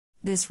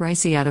This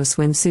Ricciato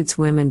Swimsuits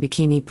Women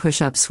Bikini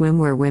Push-Up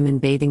Swimwear Women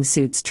Bathing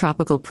Suits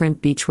Tropical Print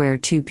Beachwear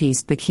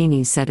 2-piece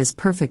bikini set is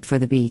perfect for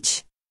the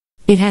beach.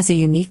 It has a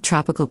unique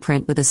tropical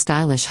print with a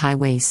stylish high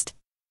waist.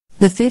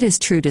 The fit is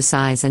true to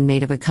size and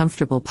made of a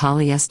comfortable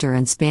polyester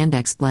and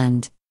spandex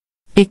blend.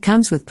 It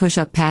comes with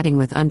push-up padding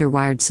with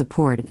underwired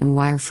support and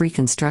wire-free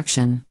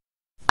construction.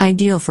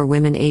 Ideal for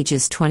women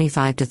ages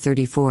 25 to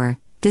 34,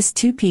 this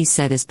 2-piece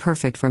set is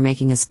perfect for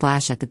making a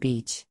splash at the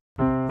beach.